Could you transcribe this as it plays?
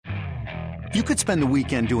You could spend the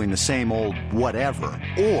weekend doing the same old whatever,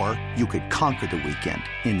 or you could conquer the weekend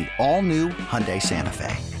in the all-new Hyundai Santa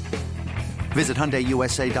Fe. Visit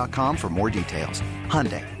HyundaiUSA.com for more details.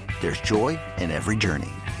 Hyundai, there's joy in every journey.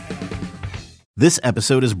 This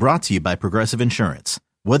episode is brought to you by Progressive Insurance.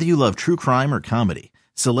 Whether you love true crime or comedy,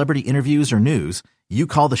 celebrity interviews or news, you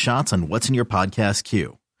call the shots on what's in your podcast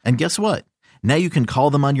queue. And guess what? Now you can call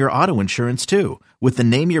them on your auto insurance too with the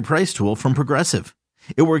Name Your Price tool from Progressive.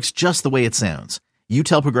 It works just the way it sounds. You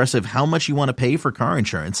tell Progressive how much you want to pay for car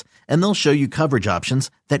insurance, and they'll show you coverage options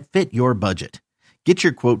that fit your budget. Get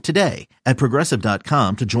your quote today at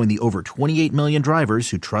Progressive.com to join the over 28 million drivers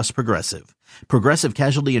who trust Progressive. Progressive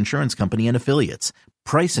Casualty Insurance Company and Affiliates.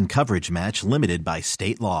 Price and coverage match limited by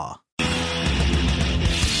state law.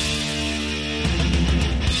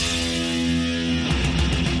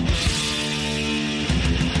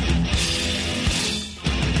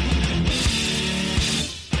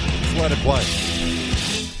 Let it play.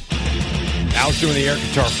 Al's doing the air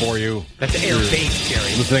guitar for you. That's air bass,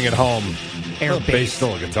 Jerry. Listening at home. Air bass.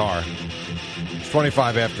 Still a guitar. It's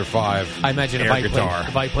 25 after 5. I imagine air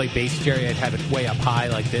if I play bass, Jerry, I'd have it way up high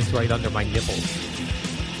like this, right under my nipples.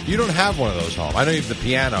 You don't have one of those home. I know you have the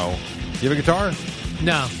piano. You have a guitar?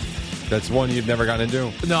 No. That's one you've never gotten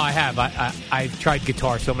into? No, I have. I've tried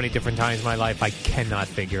guitar so many different times in my life, I cannot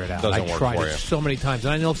figure it out. Doesn't work tried for it you. so many times,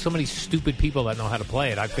 and I know so many stupid people that know how to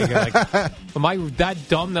play it. I figure, like, am I that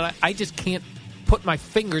dumb that I just can't put my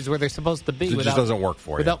fingers where they're supposed to be? It just doesn't work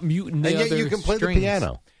for you. Without muting the and yet other you can play strings. the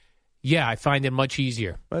piano. Yeah, I find it much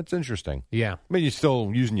easier. That's interesting. Yeah. I mean, you're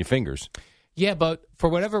still using your fingers. Yeah, but for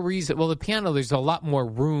whatever reason, well, the piano, there's a lot more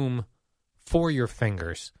room for your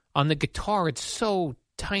fingers. On the guitar, it's so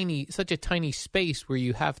tiny, such a tiny space where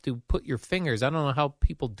you have to put your fingers. I don't know how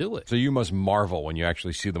people do it. So you must marvel when you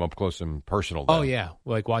actually see them up close and personal. Then. Oh, yeah.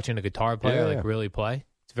 Like watching a guitar player, really play.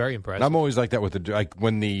 It's very impressive. I'm always like that with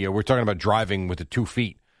when we're talking about driving with the 2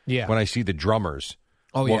 feet. Yeah. When I see the drummers,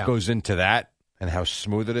 what goes into that and how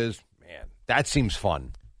smooth it is, man, that seems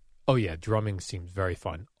fun. Oh, yeah. Drumming seems very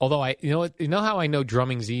fun. Although, you know how I know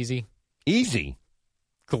drumming's easy? Easy?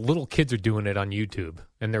 The little kids are doing it on YouTube,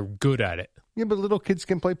 and they're good at it. Yeah, but little kids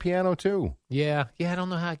can play piano, too. Yeah, I don't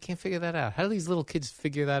know how. I can't figure that out. How do these little kids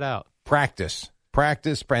figure that out? Practice,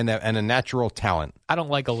 and a natural talent. I don't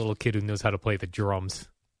like a little kid who knows how to play the drums.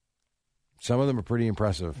 Some of them are pretty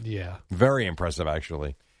impressive. Yeah. Very impressive,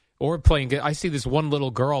 actually. Or playing, I see this one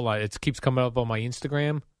little girl, it keeps coming up on my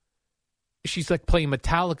Instagram. She's like playing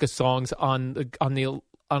Metallica songs on an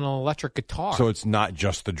electric guitar. So it's not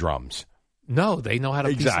just the drums. No, they know how to.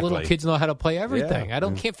 Exactly. These little kids know how to play everything. Yeah.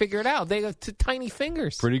 Can't figure it out. They have tiny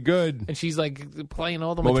fingers. Pretty good. And she's like playing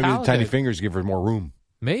all the Well, Metallica. maybe the tiny fingers give her more room.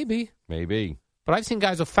 Maybe. But I've seen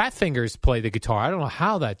guys with fat fingers play the guitar. I don't know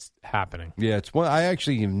how that's happening. Yeah, it's one. I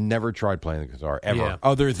actually have never tried playing the guitar ever,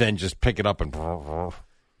 other than just pick it up and.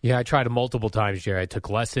 Yeah, I tried it multiple times, Jerry. I took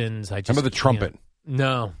lessons. How about the trumpet?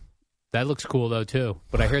 No, that looks cool though too.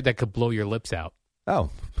 But I heard that could blow your lips out. Oh,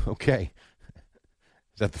 okay.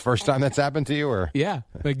 Is that the first time that's happened to you, or? Yeah,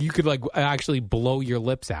 like you could actually blow your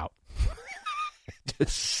lips out. It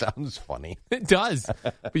sounds funny. It does,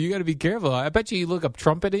 but you got to be careful. I bet you look up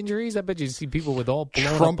trumpet injuries. I bet you see people with all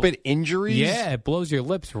blown trumpet up. injuries. Yeah, it blows your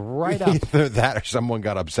lips right up. Either that, or someone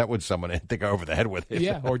got upset with someone and hit the guy over the head with it.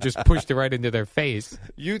 Yeah, or just pushed it right into their face.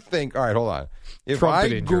 You think? All right, hold on. If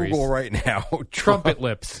Trumpet I injuries. Google right now, Trumpet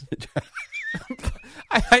lips.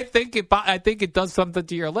 I think it does something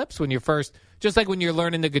to your lips when you're first, just like when you're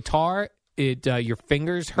learning the guitar. It your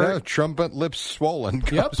fingers hurt. Yeah, trumpet lips swollen.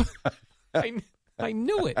 Yep, I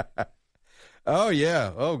knew it. Oh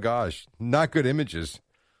yeah. Oh gosh, not good images.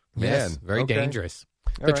 Man, yes, very dangerous.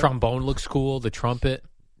 The trombone looks cool. The trumpet.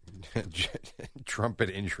 Trumpet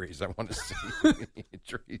injuries. I want to see the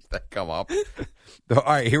injuries that come up. All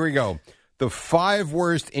right, here we go. The 5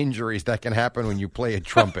 worst injuries that can happen when you play a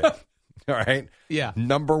trumpet. All right? Yeah.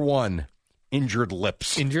 Number 1, injured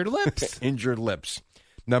lips. Injured lips. Injured lips.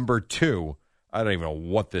 Number 2, I don't even know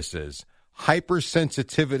what this is.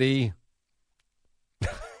 Hypersensitivity.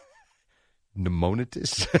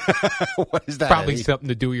 Pneumonitis? What is that? Probably something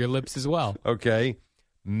to do with your lips as well. Okay.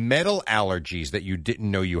 Metal allergies that you didn't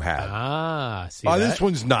know you had. See that? that? This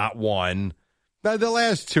one's not one. Now, the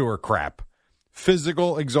last 2 are crap.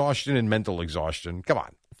 Physical exhaustion and mental exhaustion. Come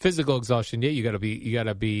on. Physical exhaustion. Yeah, you got to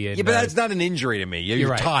be. In, yeah, but that's not an injury to me. You're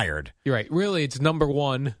right. tired. You're right. Really, it's number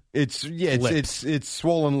 1. It's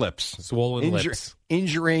swollen lips. Swollen lips.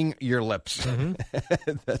 Injuring your lips.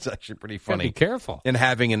 Mm-hmm. That's actually pretty funny. Be careful. And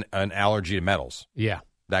having an allergy to metals. Yeah.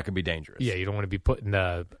 That could be dangerous. Yeah, you don't want to be putting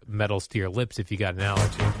metals to your lips if you got an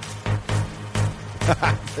allergy.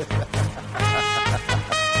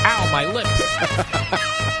 Ow, on my lips.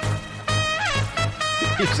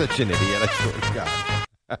 You're such an idiot, I swear to God.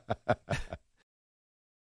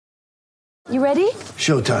 You ready?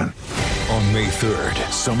 Showtime. On May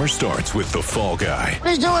 3rd, summer starts with The Fall Guy.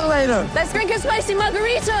 Let's do it later. Let's drink a spicy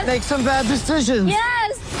margarita. Make some bad decisions.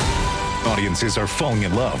 Yes. Audiences are falling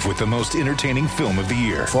in love with the most entertaining film of the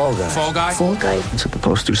year. Fall guy. Fall Guy? Fall guy. That's what the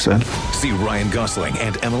poster said. See Ryan Gosling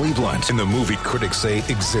and Emily Blunt in the movie critics say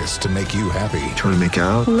exists to make you happy. Trying to make it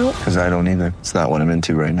out? Nope. Because I don't either. It's not what I'm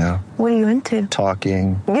into right now. What are you into?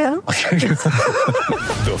 Talking. Yeah.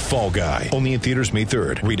 The Fall Guy. Only in theaters May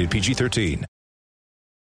 3rd. Rated PG-13.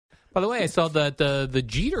 By the way, I saw that the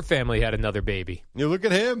Jeter family had another baby. You look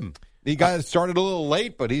at him. He got started a little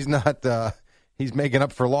late, but he's not. He's making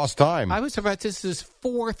up for lost time. I was surprised this is his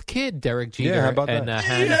fourth kid, Derek Jeter, Yeah, how about and that?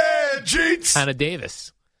 Hannah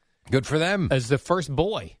Davis Good for them. as the first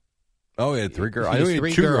boy. Oh, he had 3 girls. He I knew has he had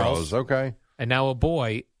 3 2 girls. girls. Okay. And now a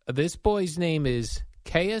boy. This boy's name is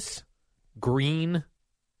Caius Green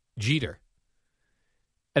Jeter.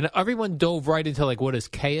 And everyone dove right into, like, what does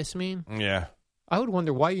Caius mean? Yeah. I would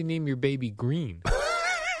wonder why you name your baby Green.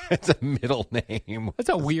 It's a middle name. That's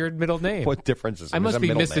a weird middle name. What difference is it? I It's must a be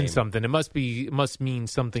middle missing name. something. It must mean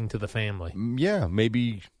something to the family. Yeah,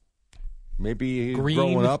 maybe Green?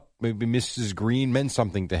 growing up, maybe Mrs. Green meant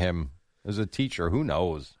something to him as a teacher. Who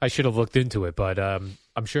knows? I should have looked into it, but I'm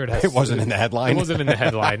sure it has. It wasn't in the headline. It wasn't in the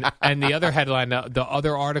headline. And the other headline, the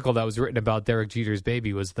other article that was written about Derek Jeter's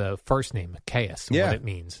baby was the first name, Caius, and Yeah. what it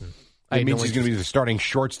means. And I It had means no he's going to be interest. the starting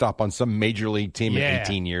shortstop on some major league team Yeah. in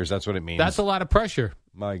 18 years. That's what it means. That's a lot of pressure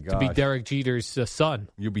My to God. be Derek Jeter's son.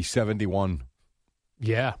 You'll be 71.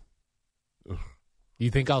 Yeah. You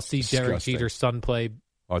think I'll see Derek Disgusting. Jeter's son play?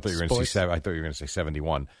 Oh, I thought you were going to say Sports? 7. I thought you were going to say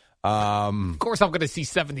 71. Of course, I'm going to see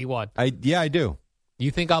 71. I do.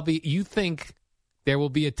 You think there will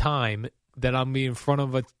be a time that I'll be in front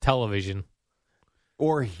of a television?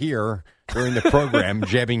 Or here during the program,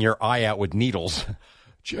 jabbing your eye out with needles.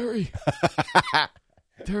 Jerry.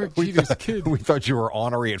 Derek Jeter's kid. We thought you were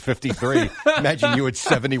ornery at 53. Imagine you at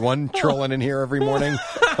 71 trolling in here every morning.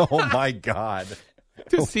 Oh, my God.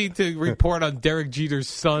 to report on Derek Jeter's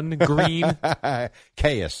son, Green.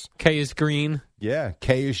 Caius. Caius Green. Yeah,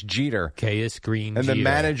 Caius Jeter. Caius Green And Jeter. the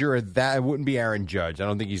manager at that, it wouldn't be Aaron Judge. I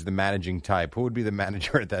don't think he's the managing type. Who would be the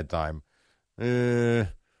manager at that time?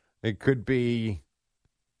 It could be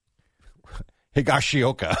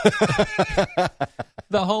Higashioka.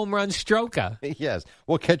 The home run stroker. Yes.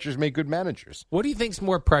 Well, catchers make good managers. What do you think's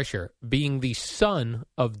more pressure, being the son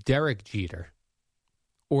of Derek Jeter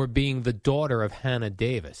or being the daughter of Hannah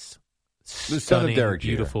Davis? The son of Stunning, Derek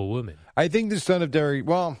Jeter. beautiful woman. I think the son of Derek,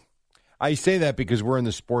 well, I say that because we're in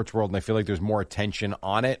the sports world and I feel like there's more attention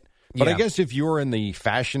on it. But I Yeah. guess if you're in the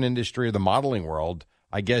fashion industry or the modeling world,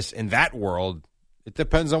 I guess in that world, it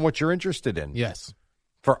depends on what you're interested in. Yes.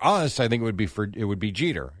 For us, I think it would be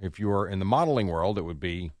Jeter. If you were in the modeling world, it would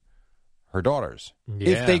be her daughters. Yeah.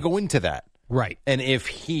 If they go into that. Right. And if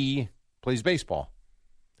he plays baseball.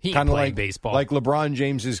 He ain't Kinda playing like baseball. Like LeBron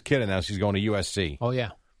James's kid, and now she's going to USC. Oh,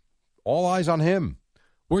 yeah. All eyes on him.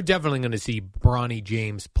 We're definitely going to see Bronny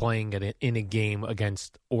James playing in a game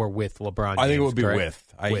against or with LeBron James. I think it would be correct?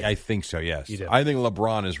 with. I think so, yes. You do. I think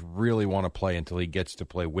LeBron is really want to play until he gets to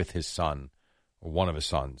play with his son, or one of his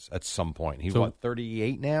sons, at some point. He's,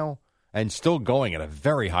 38 now? And still going at a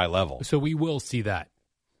very high level. So we will see that.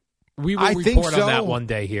 We will I think report on so. that one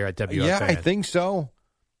day here at WFAN. Yeah, I think so.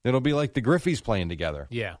 It'll be like the Griffies playing together.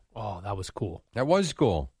 Yeah. Oh, that was cool. That was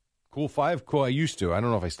cool. Cool 5. Cool. I used to. I don't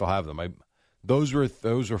know if I still have them. Those were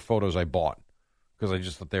photos I bought because I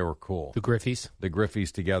just thought they were cool. The Griffies. The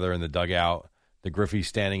Griffies together in the dugout. The Griffies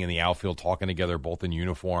standing in the outfield talking together, both in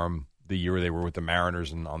uniform. The year they were with the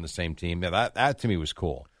Mariners and on the same team. Yeah, that to me was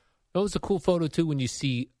cool. That was a cool photo too when you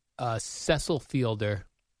see Cecil Fielder.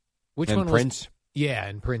 Which And one Prince? was? Yeah,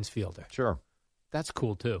 and Prince Fielder. Sure. That's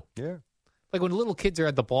cool too. Yeah. Like when little kids are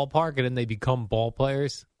at the ballpark and then they become ball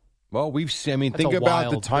players. Well, we've seen. I mean, That's think a about the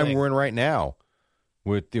wild time thing. we're in right now.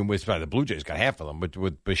 With the Blue Jays got half of them, but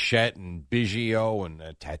with Bichette and Biggio and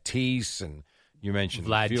Tatis and you mentioned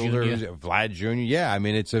Vlad fielders, Jr.. Vlad Jr. Yeah, I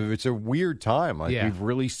mean it's a weird time. Like Yeah. we've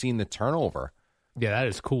really seen the turnover. Yeah, that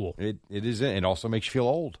is cool. It is. It also makes you feel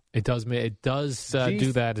old. It does. It does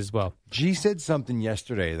do that as well. G said something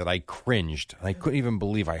yesterday that I cringed. I couldn't even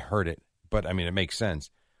believe I heard it, but I mean it makes sense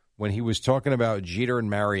when he was talking about Jeter and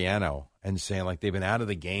Mariano and saying like they've been out of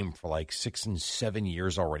the game for like 6 and 7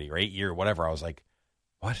 years already or 8 years, whatever. I was like,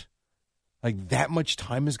 what? Like that much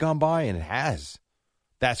time has gone by, and it has.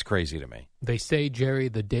 That's crazy to me. They say, Jerry,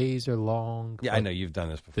 the days are long. Yeah, I know you've done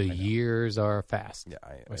this before. The I know. years are fast. Yeah,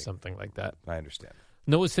 or something like that. I understand.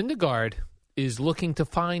 Noah Syndergaard is looking to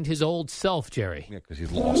find his old self, Jerry. Yeah, because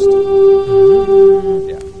he's lost.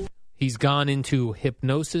 Yeah. He's gone into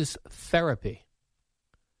hypnosis therapy.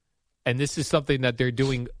 And this is something that they're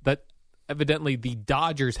doing, that evidently the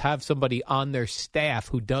Dodgers have somebody on their staff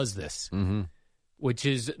who does this, which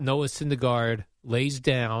is Noah Syndergaard lays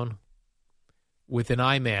down with an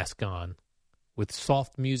eye mask on, with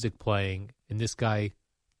soft music playing, and this guy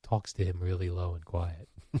talks to him really low and quiet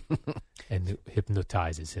and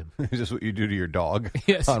hypnotizes him. Is this what you do to your dog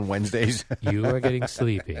Yes. on Wednesdays? You are getting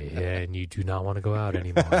sleepy, and you do not want to go out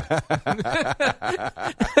anymore.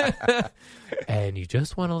 And you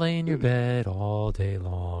just want to lay in your bed all day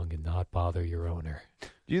long and not bother your owner.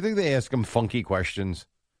 Do you think they ask them funky questions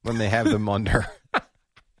when they have them under?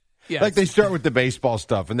 Yes. Like they start with the baseball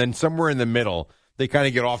stuff, and then somewhere in the middle, they kind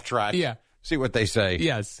of get off track. Yeah. See what they say.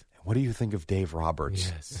 Yes. What do you think of Dave Roberts?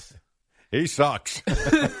 Yes. He sucks.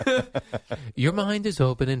 Your mind is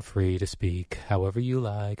open and free to speak however you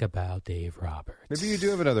like about Dave Roberts. Maybe you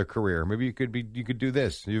do have another career. Maybe you could do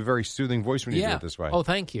this. You have a very soothing voice when you do it this way. Oh,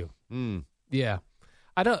 thank you. Yeah.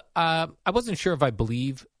 I wasn't sure if I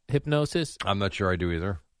believe hypnosis, I'm not sure I do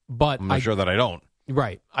either. but I'm not sure that I don't.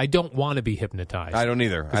 Right. I don't want to be hypnotized. I don't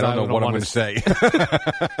either. 'Cause I don't know what I'm going to say.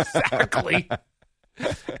 Exactly.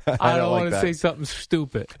 I don't want to say something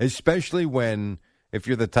stupid. Especially if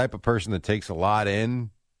you're the type of person that takes a lot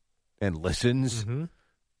in and listens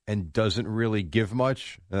and doesn't really give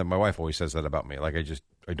much. My wife always says that about me. Like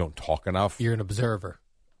I don't talk enough. You're an observer.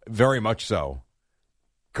 Very much so.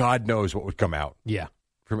 God knows what would come out. Yeah.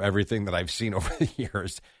 From everything that I've seen over the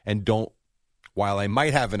years. And while I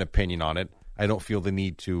might have an opinion on it, I don't feel the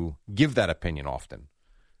need to give that opinion often.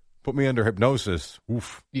 Put me under hypnosis.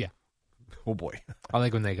 Oof. Yeah. Oh, boy. I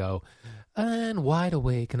like when they go, and wide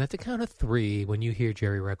awake, and at the count of 3, when you hear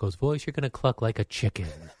Jerry Recco's voice, you're going to cluck like a chicken.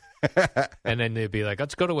 And then they'd be like,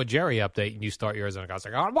 let's go to a Jerry update, and you start yours, and it goes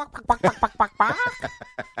like,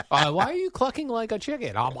 why are you clucking like a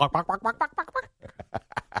chicken?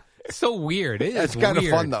 It's so weird. It is That's kind of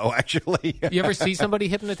weird. fun, though, actually. You ever see somebody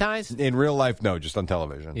hypnotized? In real life, no, just on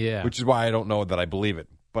television. Yeah. Which is why I don't know that I believe it.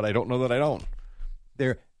 But I don't know that I don't.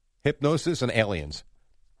 They're hypnosis and aliens.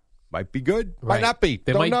 Might be good, might Right. not be.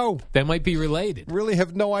 Don't know. They might be related. Really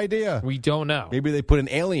have no idea. We don't know. Maybe they put an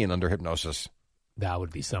alien under hypnosis. That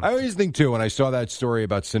would be something. I always think, too, when I saw that story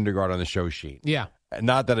about Syndergaard on the show sheet. Yeah.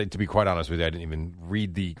 Not that, to be quite honest with you, I didn't even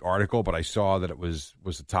read the article, but I saw that it was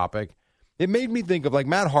a topic. It made me think of, like,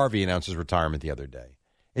 Matt Harvey announced his retirement the other day.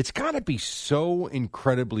 It's got to be so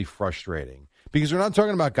incredibly frustrating because we're not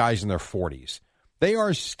talking about guys in their 40s. They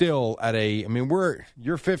are still at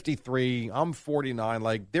you're 53, I'm 49.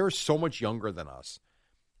 Like, they're so much younger than us.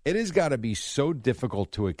 It has got to be so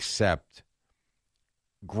difficult to accept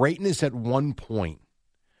greatness at one point.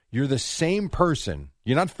 You're the same person.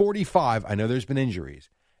 You're not 45. I know there's been injuries.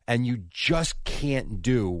 And you just can't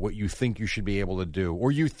do what you think you should be able to do.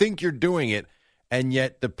 Or you think you're doing it, and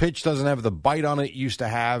yet the pitch doesn't have the bite on it used to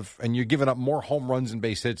have, and you're giving up more home runs and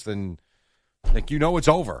base hits than, like, it's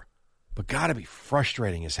over. But got to be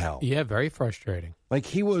frustrating as hell. Yeah, very frustrating. Like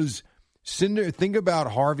he was, think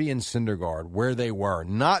about Harvey and Syndergaard, where they were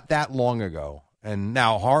not that long ago. And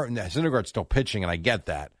now Syndergaard's still pitching, and I get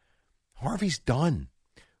that. Harvey's done.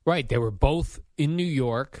 Right. They were both in New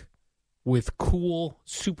York with cool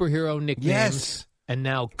superhero nicknames. Yes. And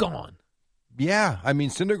now gone. Yeah.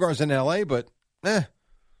 Syndergaard's in L.A., but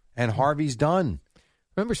and Harvey's done.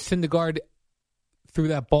 Remember Syndergaard threw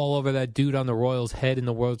that ball over that dude on the Royals' head in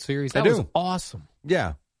the World Series? That I do. was awesome.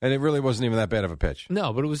 Yeah. And it really wasn't even that bad of a pitch.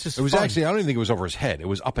 No, but it was just It was fun. actually, I don't even think it was over his head. It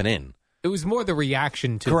was up and in. It was more the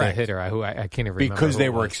reaction to Correct. the hitter, who I can't even remember. Because who they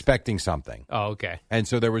it were was. expecting something. Oh, okay. And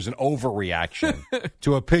so there was an overreaction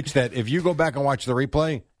to a pitch that, if you go back and watch the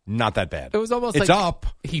replay, not that bad. It was almost it's like up.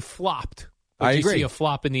 He flopped. I Like agree. You see a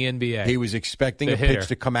flop in the NBA. He was expecting The a hitter. pitch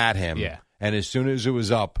to come at him. Yeah. And as soon as it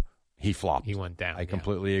was up, he flopped. He went down. I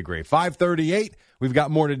completely agree. 5:38. We've got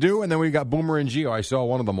more to do, and then we've got Boomer and Gio. I saw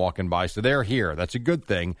one of them walking by, so they're here. That's a good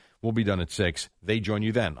thing. We'll be done at 6. They join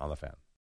you then on the Fan.